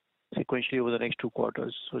decline sequentially over the next 2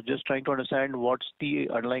 quarters? So just trying to understand what's the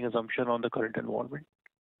underlying assumption on the current environment.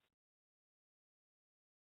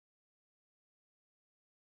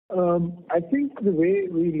 I think the way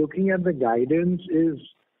we're looking at the guidance is,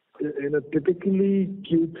 typically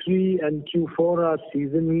Q3 and Q4 are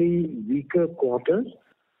seasonally weaker quarters.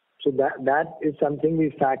 So that is something we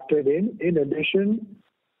factored in addition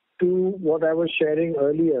to what I was sharing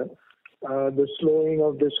earlier, the slowing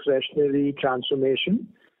of discretionary transformation.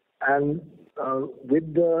 And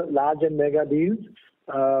with the large and mega deals,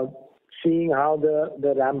 seeing how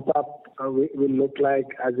the ramp up will look like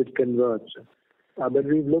as it converts. But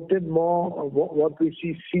we've looked at more what we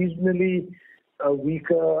see seasonally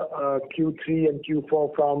weaker Q3 and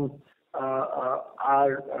Q4 from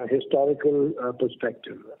our historical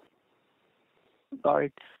perspective. Got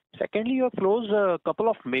it. Secondly, you have closed a couple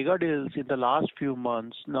of mega deals in the last few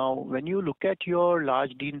months. Now, when you look at your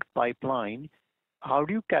large deal pipeline, how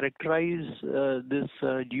do you characterize this?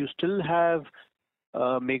 Do you still have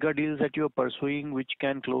mega deals that you are pursuing which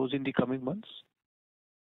can close in the coming months?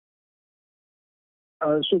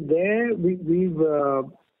 So there we've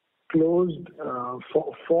closed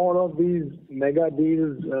 4 of these mega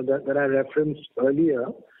deals that I referenced earlier.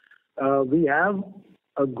 We have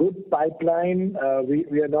a good pipeline.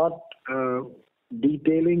 We are not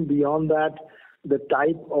detailing beyond that the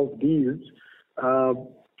type of deals.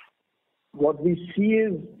 What we see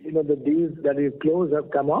is, the deals that we've closed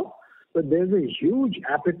have come up, but there's a huge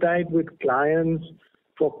appetite with clients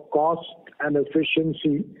for cost and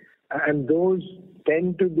efficiency, and those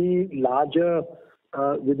tend to be larger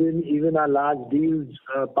within even our large deals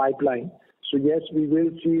pipeline. So yes, we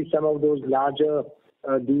will see some of those larger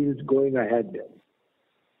deals going ahead.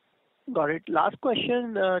 Got it. Last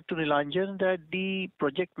question to Nilanjan, that the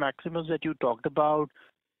Project Maximus that you talked about,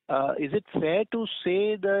 is it fair to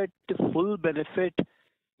say that the full benefit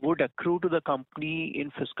would accrue to the company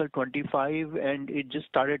in fiscal 25 and it just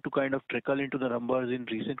started to kind of trickle into the numbers in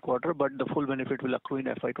recent quarter, but the full benefit will accrue in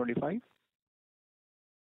FY25?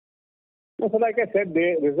 So like I said,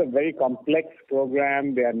 there's a very complex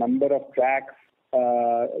program. There are a number of tracks,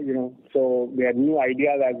 so there are new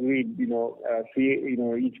ideas as we, see,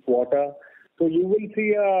 each quarter. So you will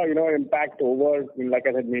see a, impact over, like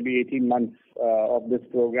I said, maybe 18 months of this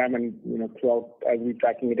program and, throughout as we're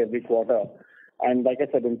tracking it every quarter. And like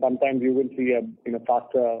I said, and sometimes you will see a,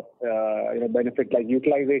 faster, benefit like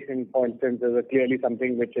utilization, for instance, is clearly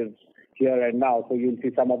something which is here and now. So you'll see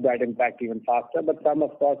some of that impact even faster, but some,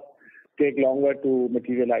 of course, take longer to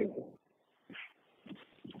materialize.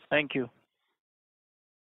 Thank you.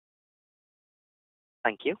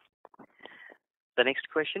 Thank you. The next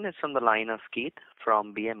question is from the line of Keith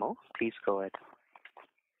from BMO. Please go ahead.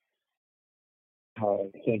 Hi,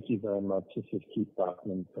 thank you very much. This is Keith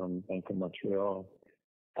Bachman from Bank of Montreal.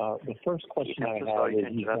 The first question I have sorry is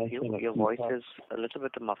to interrupt you. Your voice is a little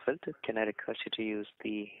bit muffled. Can I request you to use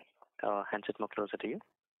the handset more closer to you?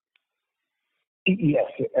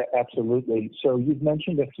 Yes, absolutely. So you've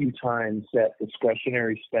mentioned a few times that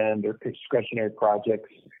discretionary spend or discretionary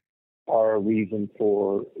projects are a reason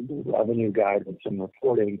for revenue guidance and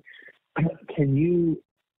reporting. Can you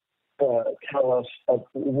tell us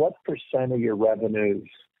what % of your revenues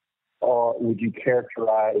would you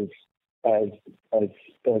characterize as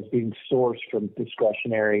being sourced from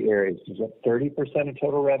discretionary areas? Is it 30% of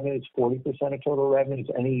total revenues, 40% of total revenues?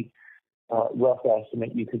 Any rough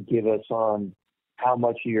estimate you could give us on how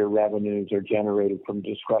much of your revenues are generated from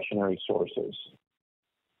discretionary sources?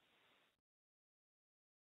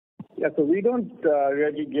 Yeah, so we don't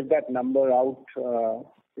really give that number out,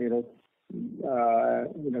 in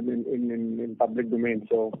public domain.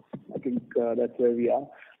 So I think that's where we are.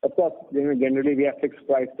 Of course, generally we have fixed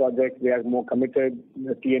price projects. We are more committed.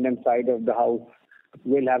 The T&M side of the house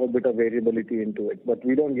will have a bit of variability into it, but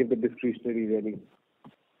we don't give the discretionary really.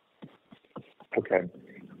 Okay.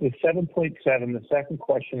 The 7.7, the second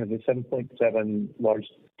question of the 7.7 large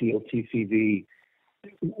deal TCV,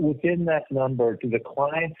 within that number, do the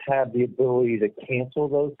clients have the ability to cancel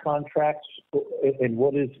those contracts? And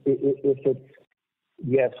what is, if it's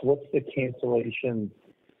yes, what's the cancellation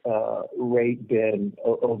rate been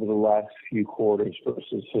over the last few quarters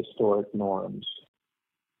versus historic norms?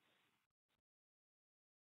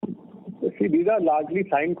 See, these are largely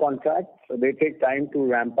signed contracts. So they take time to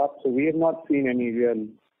ramp up. So we have not seen any real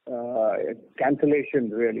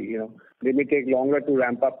cancellations really. They may take longer to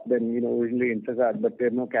ramp up than originally envisaged, but there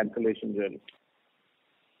are no cancellations really.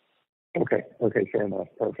 Okay, fair enough,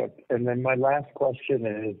 perfect. And then my last question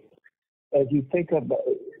is, as you think about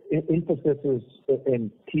Infosys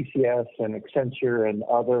and TCS and Accenture and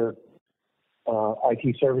other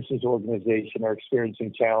IT services organizations are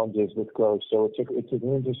experiencing challenges with growth, so it's an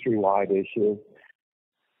industry-wide issue.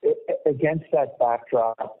 Against that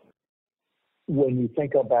backdrop, when you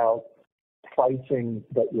think about pricing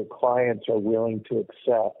that your clients are willing to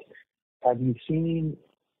accept, have you seen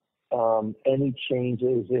any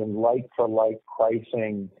changes in like-for-like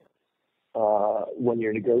pricing when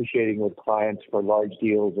you're negotiating with clients for large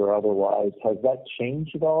deals or otherwise? Has that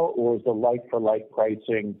changed at all, or is the like-for-like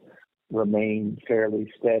pricing remain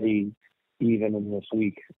fairly steady even in this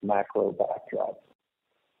weak macro backdrop?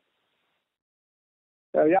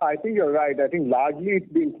 Yeah, I think you're right. I think largely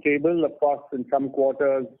it's been stable. Of course, in some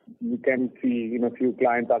quarters you can see, few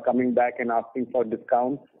clients are coming back and asking for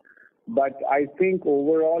discounts. But I think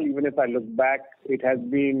overall, even if I look back, it has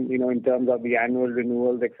been, in terms of the annual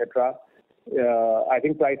renewals, etc. I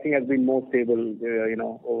think pricing has been more stable,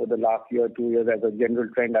 over the last year, 2 years as a general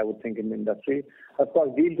trend, I would think, in the industry. Of course,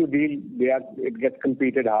 deal to deal, it gets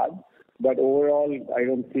competed hard. But overall, I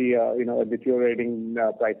don't see, a deteriorating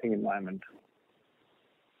pricing environment.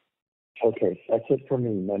 Okay, that's it for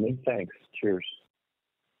me. Many thanks. Cheers.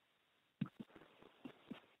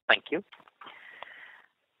 Thank you.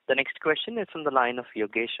 The next question is from the line of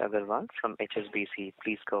Yogesh Agarwal from HSBC.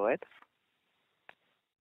 Please go ahead.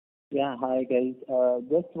 Yeah. Hi, guys.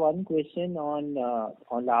 Just one question on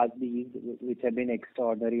large deals, which have been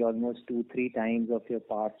extraordinary, almost 2-3 times of your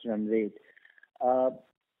past run rate.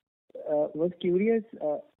 Was curious,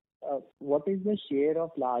 what is the share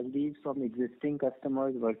of large deals from existing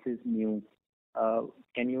customers versus new?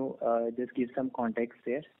 Can you just give some context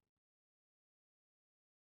there?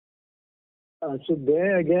 So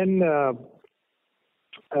there again,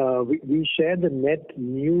 we share the net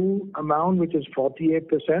new amount, which is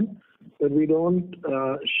 48%, but we don't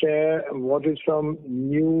share what is from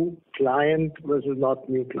new client versus not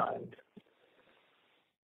new client.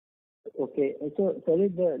 Okay. So, sorry,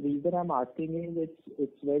 the reason I'm asking is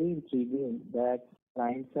it's very intriguing that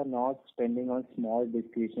clients are not spending on small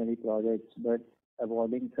discretionary projects, but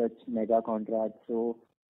awarding such mega contracts. So,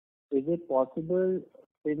 is it possible,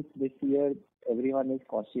 since this year everyone is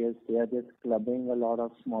cautious, they are just clubbing a lot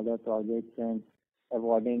of smaller projects and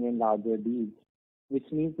awarding in larger deals,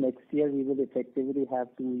 which means next year we will effectively have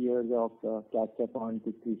 2 years of catch-up on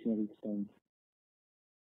discretionary spend?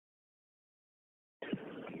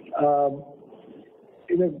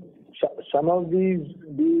 Some of these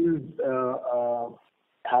deals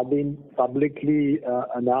have been publicly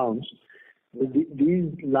announced.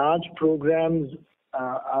 These large programs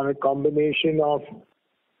are a combination of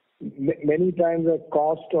many times a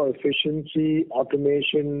cost or efficiency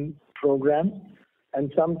automation program,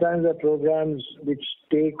 and sometimes are programs which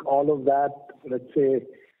take all of that, let's say,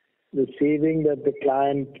 the saving that the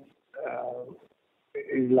client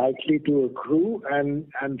is likely to accrue, and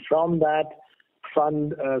from that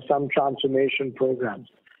fund some transformation programs.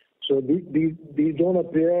 So these don't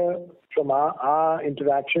appear from our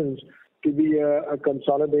interactions to be a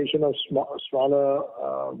consolidation of smaller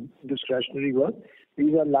discretionary work.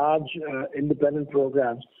 These are large independent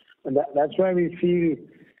programs, and that's why we feel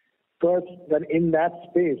first that in that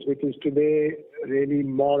space, which is today really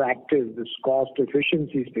more active, this cost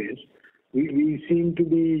efficiency space, we seem to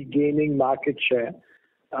be gaining market share,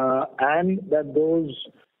 and that those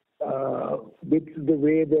with the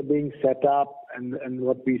way they're being set up and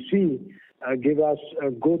what we see give us a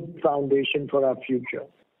good foundation for our future.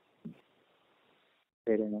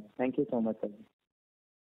 Fair enough. Thank you so much, sir.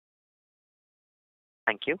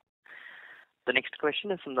 Thank you. The next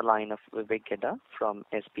question is from the line of Vivek Gedda from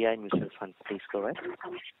SBI Mutual Fund. Please go ahead.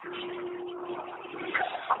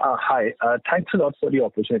 Hi. Thanks a lot for the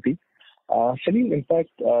opportunity. Salim, in fact,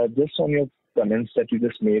 just on your comments that you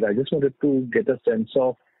just made, I just wanted to get a sense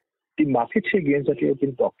of the market share gains that you have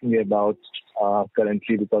been talking about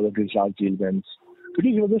currently because of these large deal wins. Could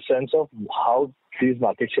you give us a sense of how these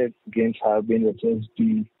market share gains have been versus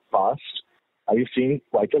the past? Are you seeing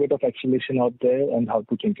quite a bit of acceleration out there, and how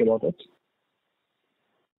to think about it?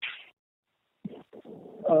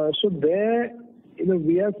 So there,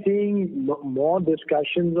 we are seeing more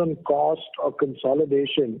discussions on cost or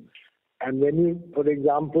consolidation. And when you, for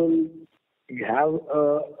example, you have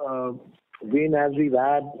a win as we've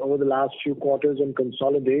had over the last few quarters in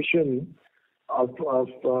consolidation of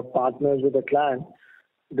partners with a client,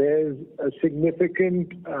 there's a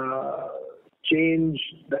significant change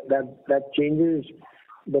that changes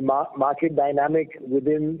the market dynamic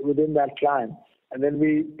within that client. And then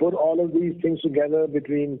we put all of these things together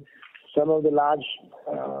between some of the large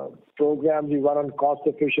programs we run on cost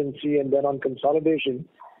efficiency and then on consolidation.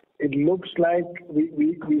 It looks like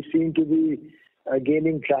we seem to be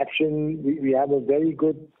gaining traction. We have a very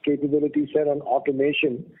good capability set on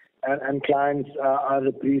automation, and clients are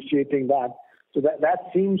appreciating that. So that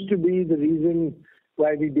seems to be the reason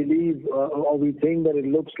why we believe or we think that it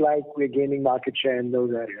looks like we're gaining market share in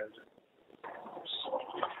those areas.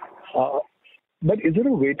 But is there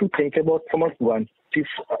a way to think about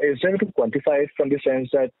is there to quantify it from the sense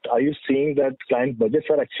that are you seeing that client budgets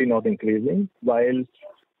are actually not increasing while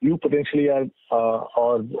you potentially are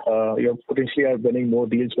you potentially are winning more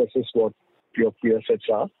deals versus what your peer sets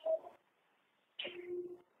are?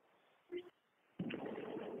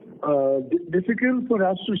 Difficult for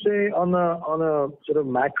us to say on a sort of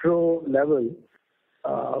macro level,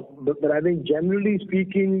 but I think generally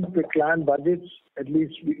speaking, the client budgets, at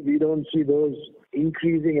least we don't see those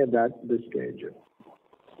increasing at this stage.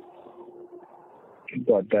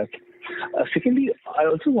 Got that. Secondly, I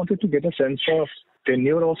also wanted to get a sense of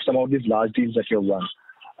tenure of some of these large deals that you have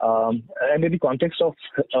won, and in the context of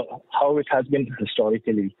how it has been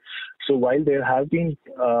historically. So while there have been,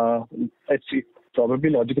 it's probably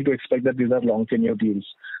logical to expect that these are long tenure deals,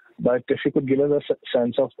 but if you could give us a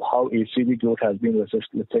sense of how ACV growth has been versus,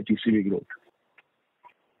 let's say, TCV growth.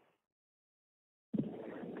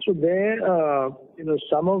 So there,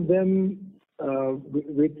 some of them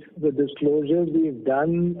with the disclosures we've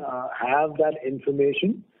done have that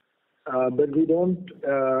information. but we don't,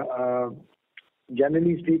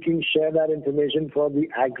 generally speaking, share that information for the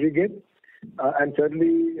aggregate, and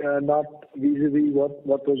certainly not vis-a-vis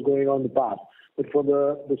what was going on in the past. But for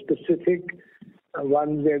the specific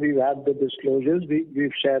ones where we've had the disclosures,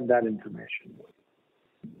 we've shared that information.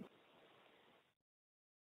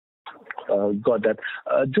 Got that.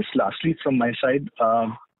 Just lastly from my side,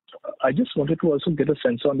 I just wanted to also get a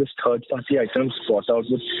sense on this third-party items bought out,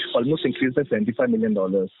 which almost increased by $25 million.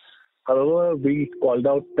 However, we called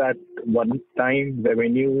out that one-time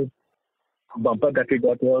revenue bumper that we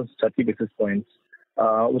got was 30 basis points,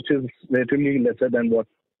 which is relatively lesser than what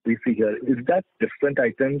we see here. Is that different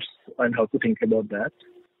items, and how to think about that?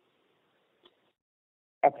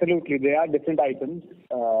 Absolutely, they are different items.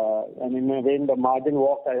 And in a way, in the margin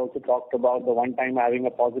walk, I also talked about the one time having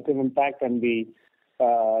a positive impact and the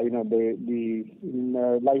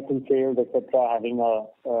license sales, etc., having a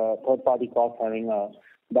third party cost having a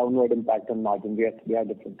downward impact on margin. Yes, they are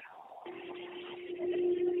different.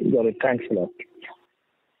 Got it. Thanks a lot.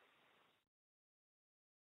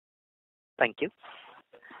 Thank you.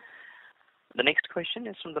 The next question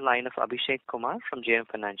is from the line of Abhishek Kumar from JM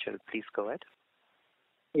Financial. Please go ahead.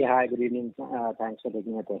 Yeah, hi, good evening. Thanks for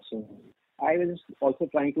taking my question. I was also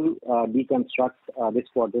trying to deconstruct this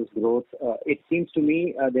quarter's growth. It seems to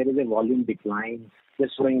me there is a volume decline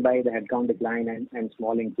just going by the headcount decline and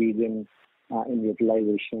small increase in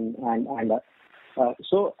utilization.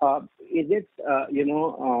 So is it,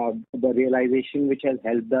 the realization which has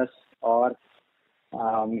helped us or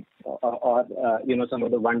some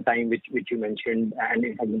of the one time which you mentioned and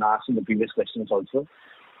it has been asked in the previous questions also?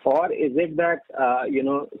 Or is it that,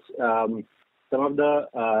 some of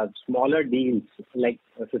the smaller deals like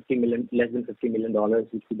less than $50 million,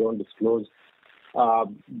 which we don't disclose,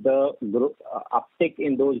 the uptick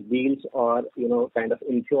in those deals or, kind of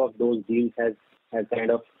inflow of those deals has kind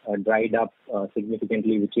of dried up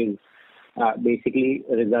significantly, which is basically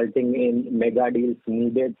resulting in mega deals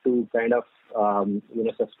needed to kind of,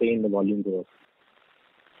 sustain the volume growth?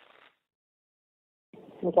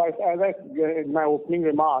 So as in my opening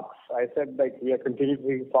remarks, I said that we are continuing to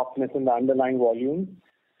see softness in the underlying volume,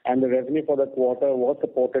 and the revenue for the quarter was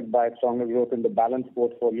supported by stronger growth in the balanced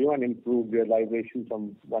portfolio and improved realization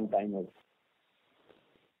from one-timers.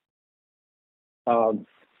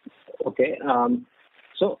 Okay.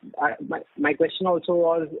 So my question also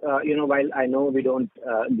was, while I know we don't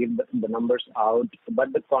give the numbers out,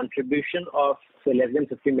 but the contribution of say less than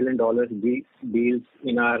 $50 million deals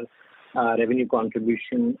in our revenue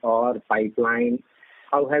contribution or pipeline,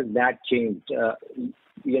 how has that changed?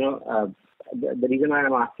 The reason why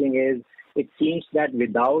I'm asking is it seems that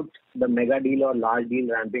without the mega deal or large deal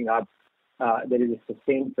ramping up, there is a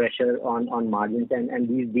sustained pressure on margins, and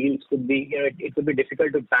these deals could be, it could be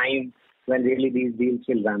difficult to time when really these deals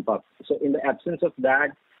will ramp up. So in the absence of that,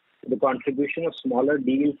 the contribution of smaller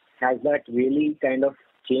deals, has that really kind of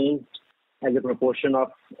changed as a proportion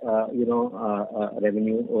of,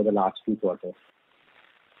 revenue over the last few quarters?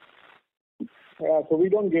 So we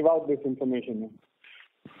don't give out this information.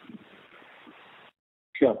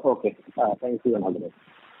 Sure. Okay. Thank you and all the best.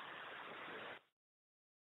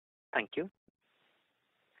 Thank you.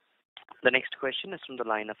 The next question is from the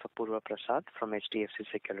line of Apurva Prasad from HDFC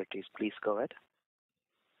Securities. Please go ahead.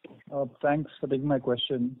 Thanks for taking my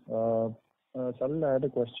question. Salil, I had a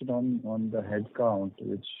question on the headcount,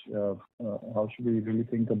 which how should we really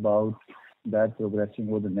think about that progressing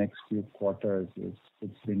over the next few quarters?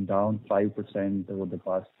 It's been down 5% over the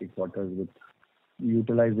past 3 quarters with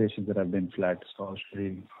utilizations that have been flat. So how should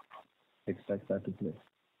we expect that to play?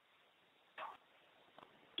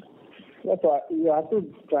 Yeah, so you have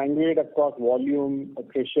to triangulate across volume,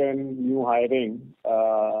 attrition, new hiring,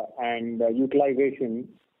 and utilization.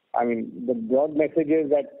 I mean, the broad message is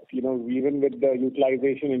that, even with the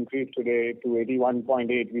utilization increase today to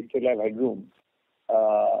 81.8, we still have headroom,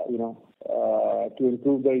 to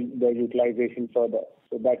improve the utilization further.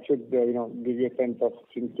 So that should, give you a sense of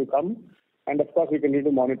things to come. And of course, we continue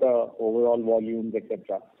to monitor overall volumes,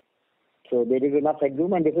 etc. So there is enough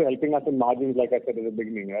headroom, and this is helping us in margins, like I said at the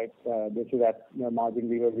beginning, right? This is that margin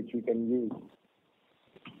lever which we can use.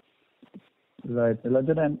 Right.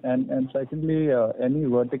 Nilanjan, and secondly, any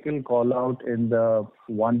vertical call out in the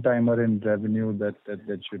one-timer in revenue that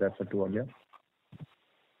you referred to earlier?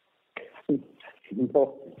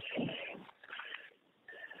 No.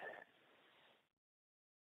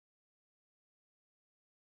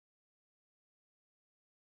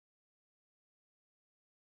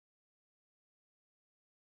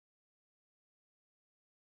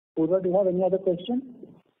 Pooja, do you have any other question?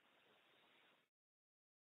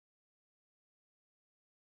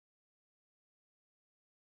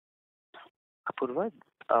 Apurva,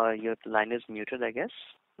 your line is muted, I guess.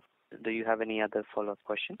 Do you have any other follow-up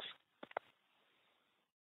questions?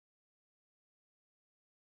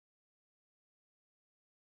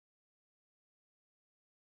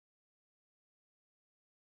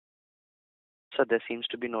 So there seems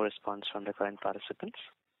to be no response from the current participants.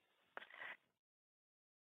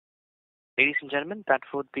 Ladies and gentlemen, that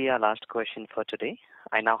would be our last question for today.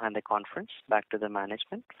 I now hand the conference back to the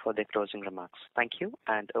management for their closing remarks. Thank you,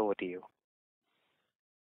 and over to you.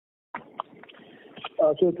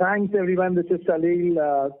 So thanks, everyone. This is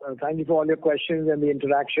Salil. Thank you for all your questions and the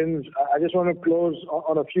interactions. I just want to close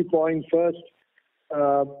on a few points. First,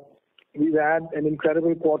 we've had an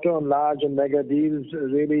incredible quarter on large and mega deals,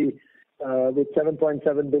 really, with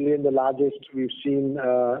 7.7 billion, the largest we've seen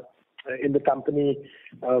in the company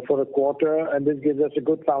for a quarter, and this gives us a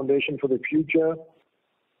good foundation for the future.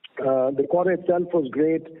 The quarter itself was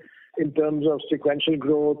great in terms of sequential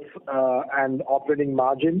growth and operating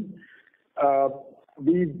margin.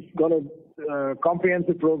 We've got a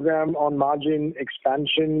comprehensive program on margin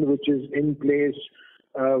expansion, which is in place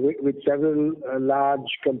with several large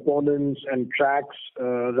components and tracks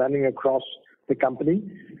running across the company.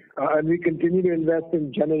 And we continue to invest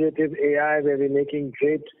in generative AI, where we're making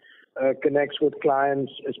great connects with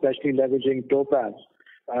clients, especially leveraging Topaz.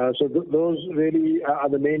 So those really are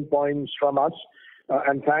the main points from us.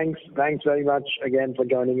 And thanks very much again for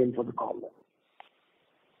joining in for the call.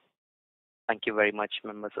 Thank you very much,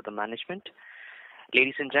 members of the management.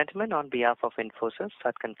 Ladies and gentlemen, on behalf of Infosys,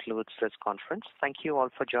 that concludes this conference. Thank you all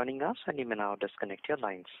for joining us, and you may now disconnect your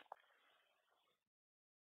lines.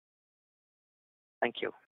 Thank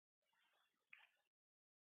you.